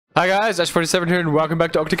Hi guys, AzzaFortysix here and welcome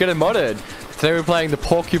back to Octogeddon Modded. Today we're playing the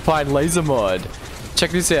Porcupine Laser mod.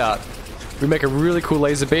 Check this out. We make a really cool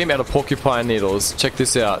laser beam out of porcupine needles. Check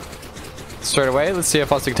this out. Straight away, let's see how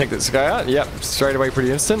fast we can take this guy out. Yep, straight away,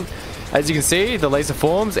 pretty instant. As you can see, the laser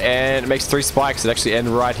forms and it makes 3 spikes that actually end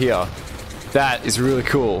right here. That is really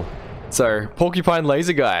cool. So, Porcupine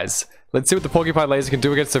Laser guys. Let's see what the Porcupine Laser can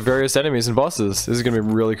do against the various enemies and bosses. This is going to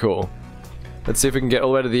be really cool. Let's see if we can get all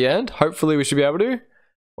the way to the end. Hopefully we should be able to.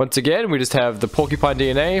 Once again, we just have the porcupine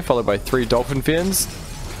DNA followed by 3 dolphin fins.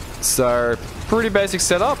 So, pretty basic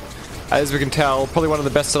setup. As we can tell, probably one of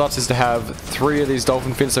the best setups is to have 3 of these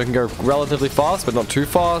dolphin fins so it can go relatively fast, but not too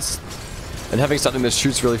fast. And having something that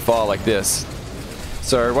shoots really far like this.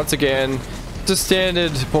 So, once again, just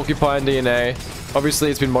standard porcupine DNA. Obviously,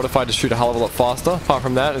 it's been modified to shoot a hell of a lot faster. Apart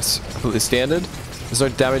from that, it's completely standard. There's no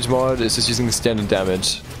damage mod, it's just using the standard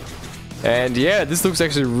damage. And yeah, this looks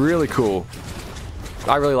actually really cool.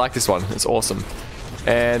 I really like this one. It's awesome.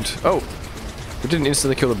 And, oh, we didn't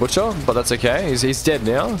instantly kill the butcher, but that's okay. He's dead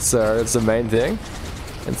now, so that's the main thing.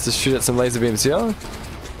 Let's just shoot at some laser beams here.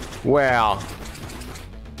 Wow.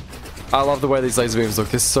 I love the way these laser beams look.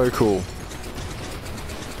 They're so cool.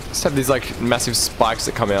 Just have these, like, massive spikes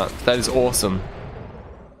that come out. That is awesome.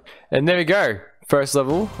 And there we go. First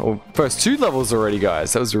level, or first 2 levels already,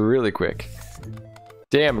 guys. That was really quick.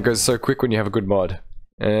 Damn, it goes so quick when you have a good mod.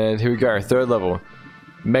 And here we go, 3rd level.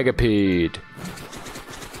 Megapede.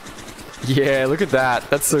 Yeah, look at that.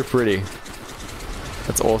 That's so pretty.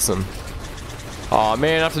 That's awesome. Oh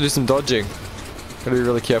man, I have to do some dodging. Gotta be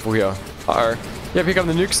really careful here. Uh-oh. Yep, here come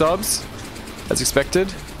the nuke subs. As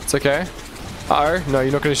expected. It's okay. Uh-oh. No,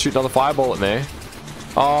 you're not gonna shoot another fireball at me.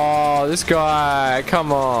 Oh, this guy.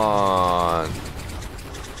 Come on.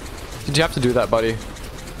 Did you have to do that, buddy?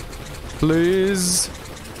 Please.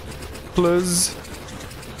 Please.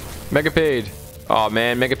 Megapede. Oh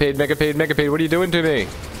man, Megapede, Megapede, Megapede, what are you doing to me?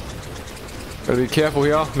 Gotta be careful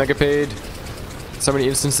here, Megapede. So many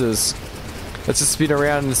instances. Let's just spin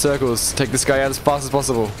around in circles. Take this guy out as fast as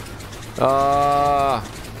possible.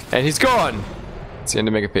 And he's gone! It's the end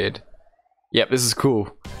of Megapede. Yep, this is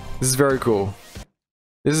cool. This is very cool.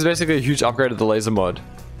 This is basically a huge upgrade of the laser mod.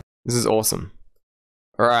 This is awesome.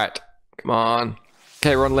 Alright, come on.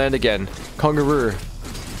 Okay, we're on land again. Kangaroo.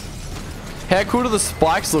 How cool do the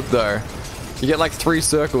spikes look though? You get like 3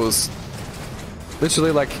 circles.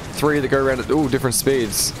 Literally like 3 that go around at different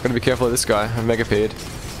speeds. Gotta be careful of this guy, Megapede.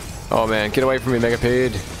 Oh man, get away from me,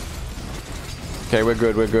 Megapede. Okay, we're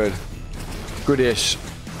good, we're good. Good-ish.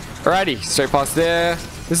 Alrighty, straight past there.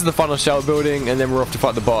 This is the final shell building, and then we're off to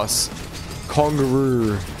fight the boss.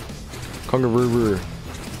 Kangaroo. Kangaroo.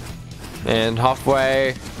 And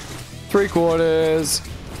halfway,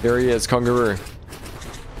 3/4. There he is, Kangaroo.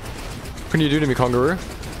 What can you do to me, Kangaroo?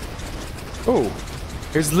 Oh,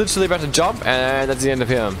 he was literally about to jump, and that's the end of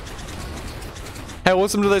him. How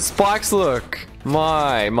awesome do those spikes look?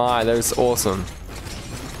 My, that is awesome.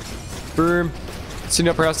 Boom. Send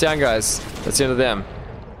up or else down, guys. That's the end of them.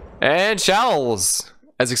 And shells,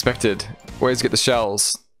 as expected. Always get the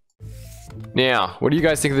shells. Now, what do you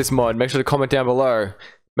guys think of this mod? Make sure to comment down below.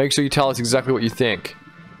 Make sure you tell us exactly what you think.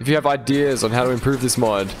 If you have ideas on how to improve this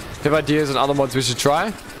mod, if you have ideas on other mods we should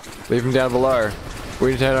try, leave them down below. We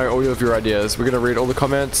need to know all of your ideas. We're going to read all the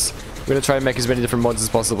comments. We're going to try and make as many different mods as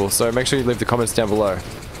possible. So make sure you leave the comments down below.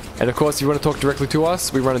 And of course, if you want to talk directly to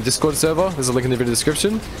us, we run a Discord server. There's a link in the video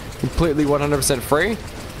description. Completely 100% free.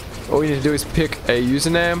 All you need to do is pick a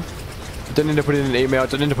username. Don't need to put in an email.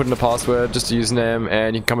 Don't need to put in a password. Just a username.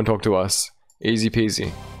 And you can come and talk to us. Easy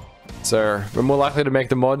peasy. So we're more likely to make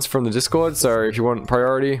the mods from the Discord. So if you want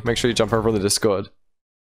priority, make sure you jump over on the Discord.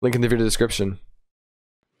 Link in the video description.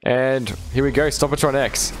 And here we go, Stopatron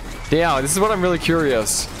X. Now, this is what I'm really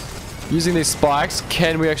curious. Using these spikes,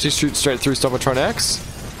 can we actually shoot straight through Stopatron X?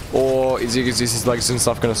 Or is his legs and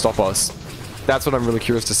stuff going to stop us? That's what I'm really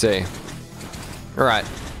curious to see. Alright,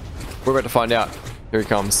 we're about to find out. Here he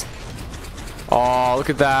comes. Oh, look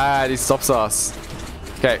at that, he stops us.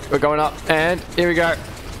 Okay, we're going up, and here we go.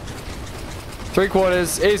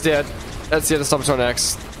 3/4, he's dead. That's the end of Stopatron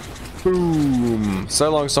X. Boom. So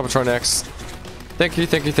long, Stopatron X. Thank you,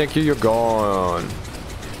 thank you, thank you, you're gone.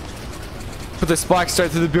 Put the spike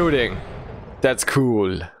straight through the building. That's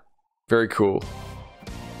cool. Very cool.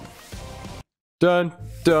 Dun,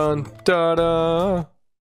 dun, da, da.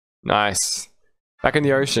 Nice. Back in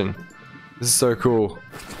the ocean. This is so cool.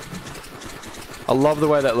 I love the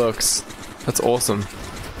way that looks. That's awesome.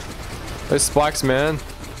 Those spikes, man.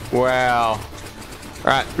 Wow.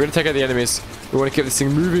 Alright, we're gonna take out the enemies. We want to keep this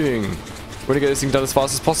thing moving. We want to get this thing done as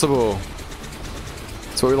fast as possible.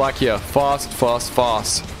 That's what we like here. Fast, fast,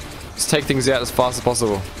 fast. Just take things out as fast as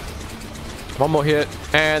possible. One more hit,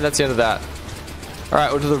 and that's the end of that.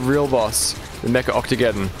 Alright, on to the real boss, the Mecha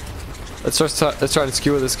Octogeddon. Let's try and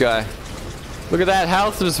skewer this guy. Look at that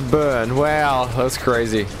health just burn. Wow, that's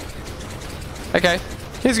crazy. Okay,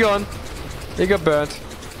 he's gone. He got burnt.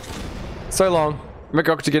 So long.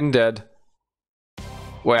 Mecha Octogeddon dead.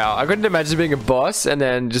 Wow, I couldn't imagine being a boss and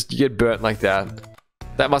then just get burnt like that.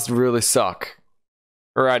 That must really suck.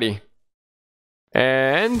 Alrighty.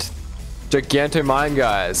 And Gigantomime,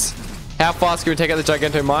 guys. How fast can we take out the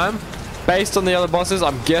Gigantomime? Based on the other bosses,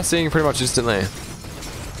 I'm guessing pretty much instantly.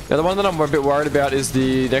 Now the one that I'm a bit worried about is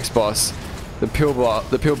the next boss. The pill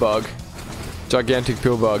bug. Gigantic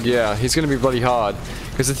pill bug. Yeah, he's gonna be bloody hard.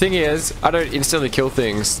 Because the thing is, I don't instantly kill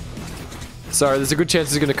things. So there's a good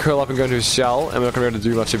chance he's gonna curl up and go into his shell, and we're not gonna be able to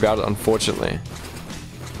do much about it, unfortunately.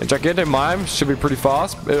 And Gigantomime should be pretty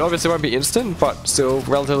fast. It obviously won't be instant, but still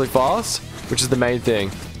relatively fast, which is the main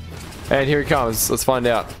thing. And here he comes. Let's find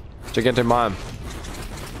out. Gigantomime.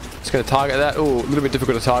 Just gonna target that. Ooh, a little bit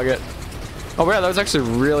difficult to target. Oh wow, that was actually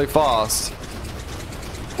really fast.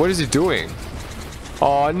 What is he doing?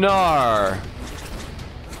 Oh no! Are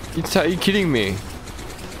you kidding me?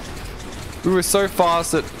 We were so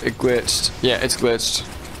fast that it glitched. Yeah, it's glitched.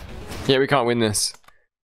 Yeah, we can't win this.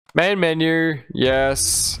 Main menu,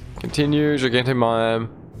 yes. Continue, Gigantomime.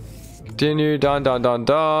 Continue, done.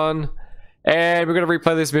 And we're gonna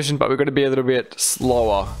replay this mission, but we're gonna be a little bit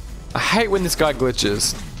slower. I hate when this guy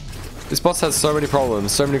glitches. This boss has so many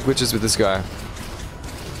problems, so many glitches with this guy.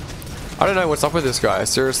 I don't know what's up with this guy,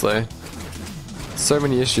 seriously. So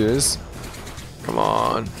many issues. Come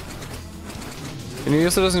on. And he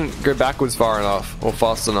also doesn't go backwards far enough, or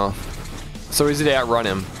fast enough. So easy to outrun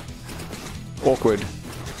him. Awkward.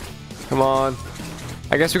 Come on.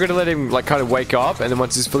 I guess we're gonna let him like kind of wake up, and then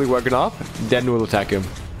once he's fully woken up, then we'll attack him.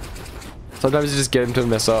 Sometimes you just get him to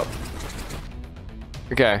mess up.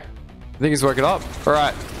 Okay. I think he's woken up.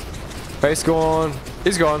 Alright. Face gone.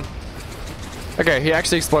 He's gone. Okay, he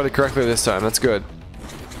actually exploded correctly this time. That's good.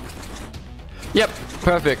 Yep,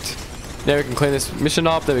 perfect. Now we can clean this mission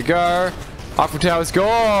up. There we go. Aqua Tower's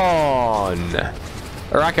gone.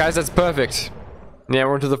 Alright guys, that's perfect. Now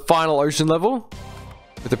we're on to the final ocean level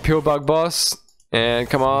with the pill bug boss. And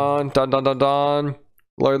come on, done.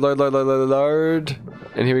 Load.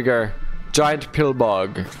 And here we go. Giant pill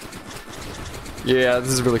bug. Yeah, this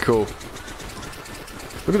is really cool.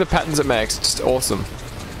 Look at the patterns it makes. Just awesome.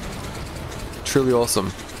 Truly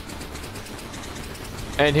awesome.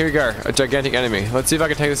 And here we go. A gigantic enemy. Let's see if I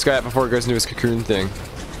can take this guy out before it goes into his cocoon thing.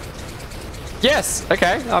 Yes!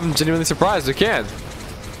 Okay. I'm genuinely surprised we can.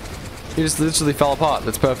 He just literally fell apart.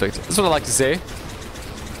 That's perfect. That's what I like to see.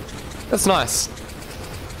 That's nice.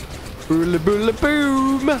 Boola boola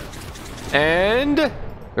boom! And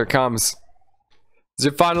here it comes.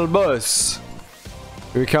 The final boss.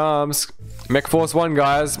 Here he comes. Mech Force 1,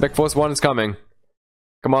 guys. Mech Force 1 is coming.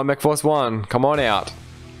 Come on, Mech Force 1. Come on out.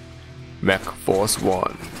 Mech Force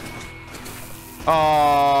 1.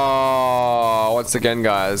 Oh, once again,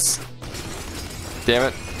 guys.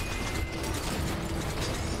 Damn it.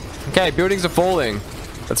 Okay, buildings are falling.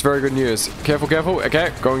 That's very good news. Careful.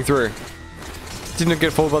 Okay, going through. Didn't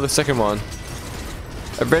get fooled by the second one.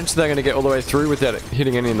 Eventually, they're going to get all the way through without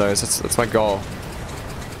hitting any of those. That's my goal.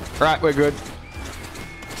 Alright, we're good.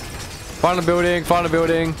 Final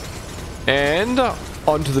building. And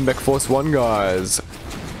onto the Mech Force 1, guys.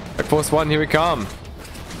 Mech Force 1, here we come.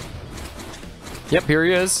 Yep, here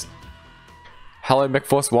he is. Hello, Mech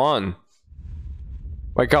Force 1.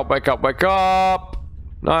 Wake up.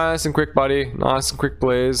 Nice and quick, buddy. Nice and quick,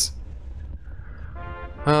 please.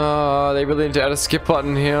 They really need to add a skip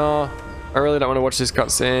button here. I really don't want to watch this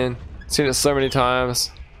cutscene. Seen it so many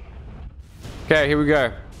times. Okay, here we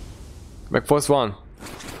go. Mech Force 1.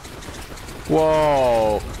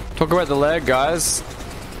 Whoa. Talk about the lag, guys.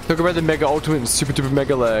 Talk about the mega ultimate and super duper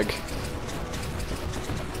mega lag.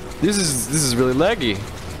 This is really laggy.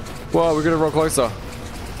 Whoa, we're gonna roll closer.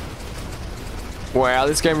 Wow,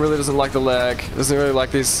 this game really doesn't like the lag. Doesn't really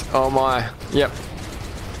like this. Oh my. Yep.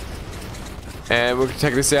 And we're gonna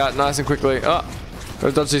take this out nice and quickly. Oh,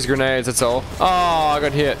 gotta dodge these grenades, that's all. Oh, I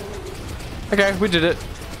got hit. Okay, we did it.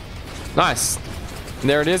 Nice. And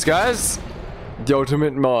there it is, guys. The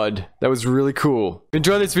ultimate mod. That was really cool. If you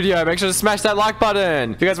enjoyed this video, make sure to smash that like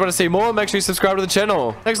button. If you guys want to see more, make sure you subscribe to the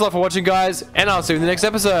channel. Thanks a lot for watching, guys, and I'll see you in the next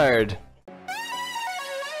episode.